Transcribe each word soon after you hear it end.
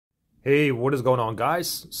Hey, what is going on,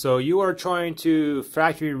 guys? So you are trying to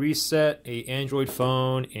factory reset a Android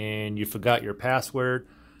phone and you forgot your password.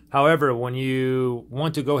 However, when you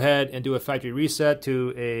want to go ahead and do a factory reset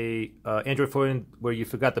to a Android phone where you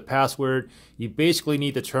forgot the password, you basically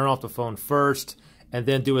need to turn off the phone first and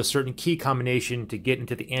then do a certain key combination to get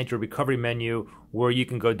into the Android recovery menu where you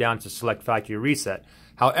can go down to select factory reset.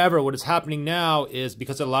 However, what is happening now is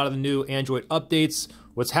because of a lot of the new Android updates,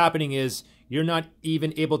 what's happening is you're not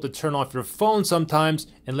even able to turn off your phone sometimes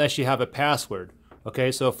unless you have a password.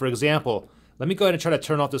 Okay, so for example, let me go ahead and try to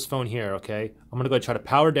turn off this phone here, okay? I'm gonna go ahead and try to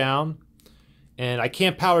power down. And I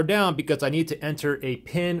can't power down because I need to enter a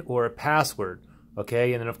PIN or a password,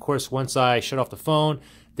 okay? And then of course, once I shut off the phone,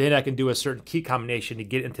 then I can do a certain key combination to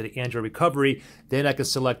get into the Android recovery. Then I can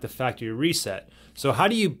select the factory reset. So how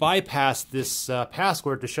do you bypass this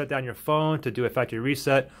password to shut down your phone, to do a factory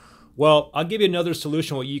reset? Well, I'll give you another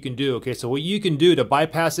solution what you can do, okay? So what you can do to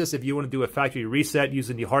bypass this, if you want to do a factory reset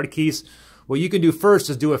using the hard keys, what you can do first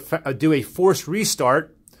is do a forced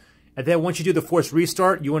restart. And then once you do the forced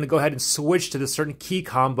restart, you want to go ahead and switch to the certain key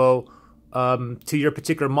combo to your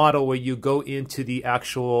particular model where you go into the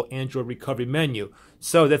actual Android recovery menu.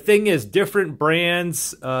 So the thing is, different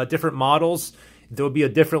brands, different models, there will be a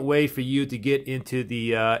different way for you to get into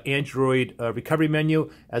the Android recovery menu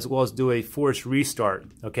as well as do a forced restart,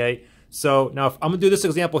 okay? So now if I'm gonna do this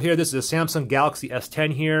example here, this is a Samsung Galaxy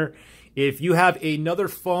S10 here. If you have another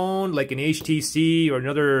phone like an HTC or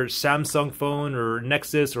another Samsung phone or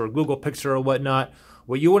Nexus or Google Pixel or whatnot,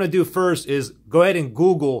 what you wanna do first is go ahead and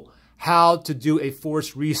Google how to do a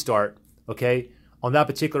forced restart, okay, on that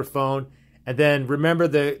particular phone. And then remember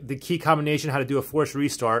the key combination, how to do a forced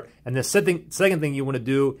restart. And the second thing you want to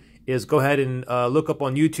do is go ahead and look up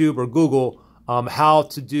on YouTube or Google how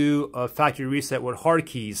to do a factory reset with hard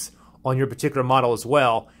keys on your particular model as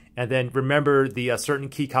well. And then remember the certain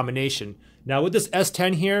key combination. Now with this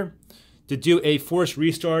S10 here, to do a forced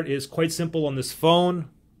restart is quite simple on this phone.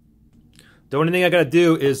 The only thing I got to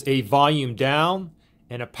do is a volume down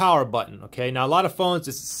and a power button, okay? Now a lot of phones,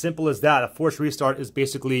 it's as simple as that. A forced restart is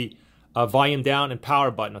basically volume down and power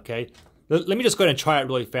button, okay? Let me just go ahead and try it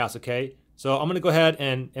really fast, okay? So I'm gonna go ahead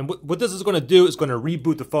and what this is gonna do is gonna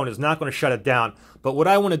reboot the phone. It's not gonna shut it down. But what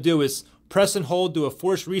I wanna do is press and hold, do a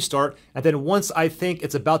forced restart, and then once I think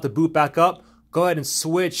it's about to boot back up, go ahead and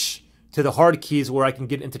switch to the hard keys where I can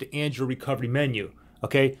get into the Android recovery menu,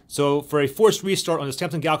 okay? So for a forced restart on the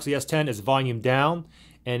Samsung Galaxy S10 is volume down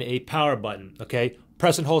and a power button, okay?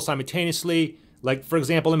 Press and hold simultaneously. Like for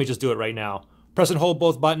example, let me just do it right now. Press and hold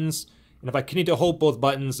both buttons. And if I continue to hold both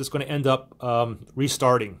buttons, it's going to end up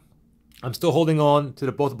restarting. I'm still holding on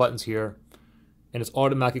to both buttons here, and it's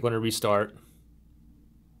automatically going to restart.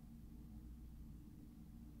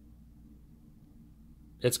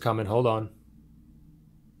 It's coming. Hold on.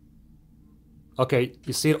 Okay,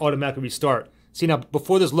 you see it automatically restart. See now,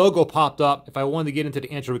 before this logo popped up, if I wanted to get into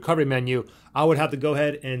the Android recovery menu, I would have to go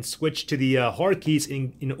ahead and switch to the hard keys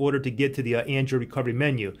in order to get to the Android recovery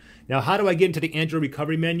menu. Now, how do I get into the Android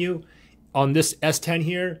recovery menu? On this S10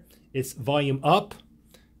 here, it's volume up,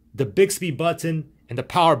 the Bixby button, and the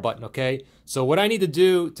power button, okay? So what I need to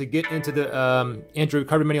do to get into the Android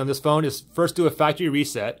recovery menu on this phone is first do a factory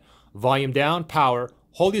reset, volume down, power,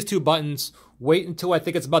 hold these two buttons, wait until I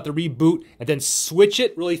think it's about to reboot, and then switch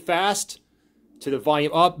it really fast to the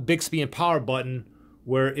volume up, Bixby, and power button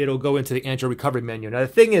where it'll go into the Android recovery menu. Now the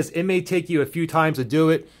thing is, it may take you a few times to do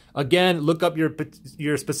it. Again, look up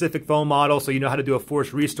your specific phone model so you know how to do a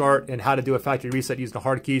forced restart and how to do a factory reset using the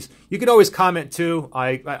hard keys. You can always comment too.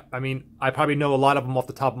 I mean, I probably know a lot of them off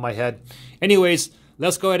the top of my head. Anyways,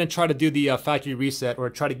 let's go ahead and try to do the factory reset or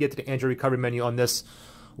try to get to the Android recovery menu on this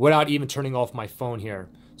without even turning off my phone here.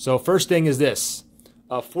 So first thing is this,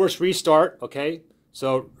 forced restart, okay?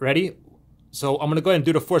 So ready? So I'm gonna go ahead and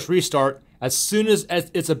do the forced restart. As soon as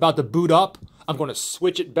it's about to boot up, I'm gonna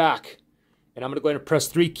switch it back. And I'm gonna go ahead and press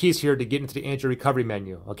 3 keys here to get into the Android recovery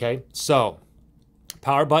menu, okay? So,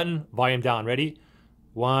 power button, volume down, ready?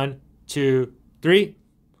 1, 2, 3.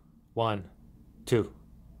 1, 2,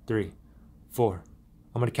 3, 4.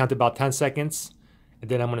 I'm gonna count to about 10 seconds,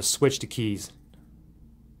 and then I'm gonna switch to keys.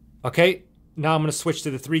 Okay, now I'm gonna switch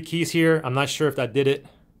to the 3 keys here. I'm not sure if that did it.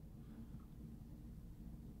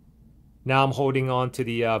 Now I'm holding on to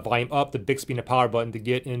the volume up, the Bixby, and the power button to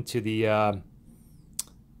get into the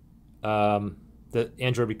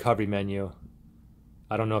Android recovery menu.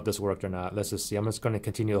 I don't know if this worked or not. Let's just see. I'm just going to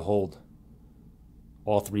continue to hold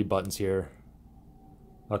all 3 buttons here.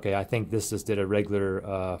 Okay, I think this just did a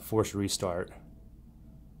regular forced restart.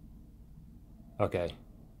 Okay.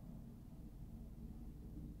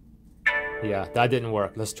 Yeah, that didn't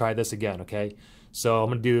work. Let's try this again, okay? So I'm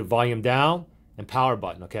gonna do volume down and power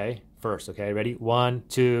button, okay? First, okay, ready? 1,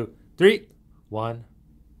 2, 3. 1,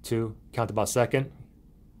 2, count about a second.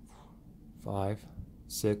 5,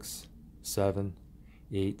 6, 7,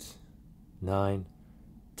 8, 9,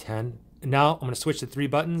 10. And now I'm gonna switch to 3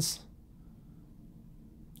 buttons.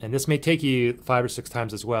 And this may take you 5 or 6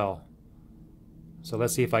 times as well. So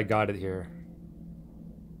let's see if I got it here.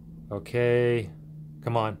 Okay,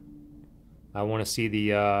 come on. I want to see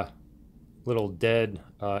the little dead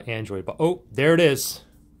Android. But oh, there it is.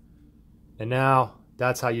 And now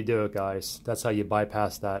that's how you do it, guys. That's how you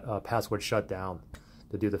bypass that password shutdown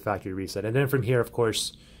to do the factory reset. And then from here, of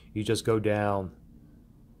course, you just go down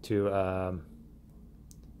to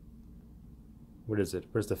what is it?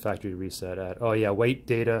 Where's the factory reset at? Oh yeah, wait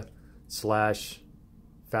data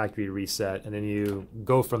 / factory reset, and then you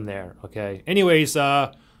go from there. Okay. Anyways,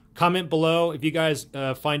 comment below if you guys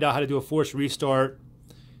find out how to do a forced restart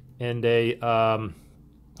and to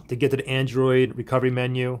get to the Android recovery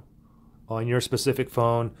menu on your specific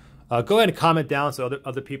phone. Go ahead and comment down so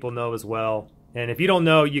other people know as well. And if you don't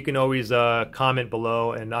know, you can always comment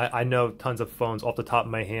below. And I know tons of phones off the top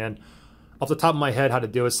of my head how to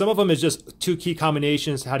do it. Some of them is just 2 key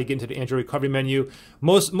combinations, how to get into the Android recovery menu.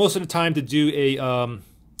 Most of the time to do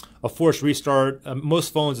a forced restart,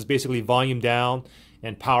 most phones is basically volume down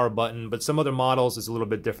and power button, but some other models is a little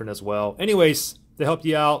bit different as well. Anyways, to help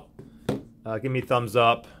you out, give me a thumbs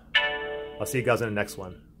up. I'll see you guys in the next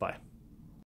one. Bye.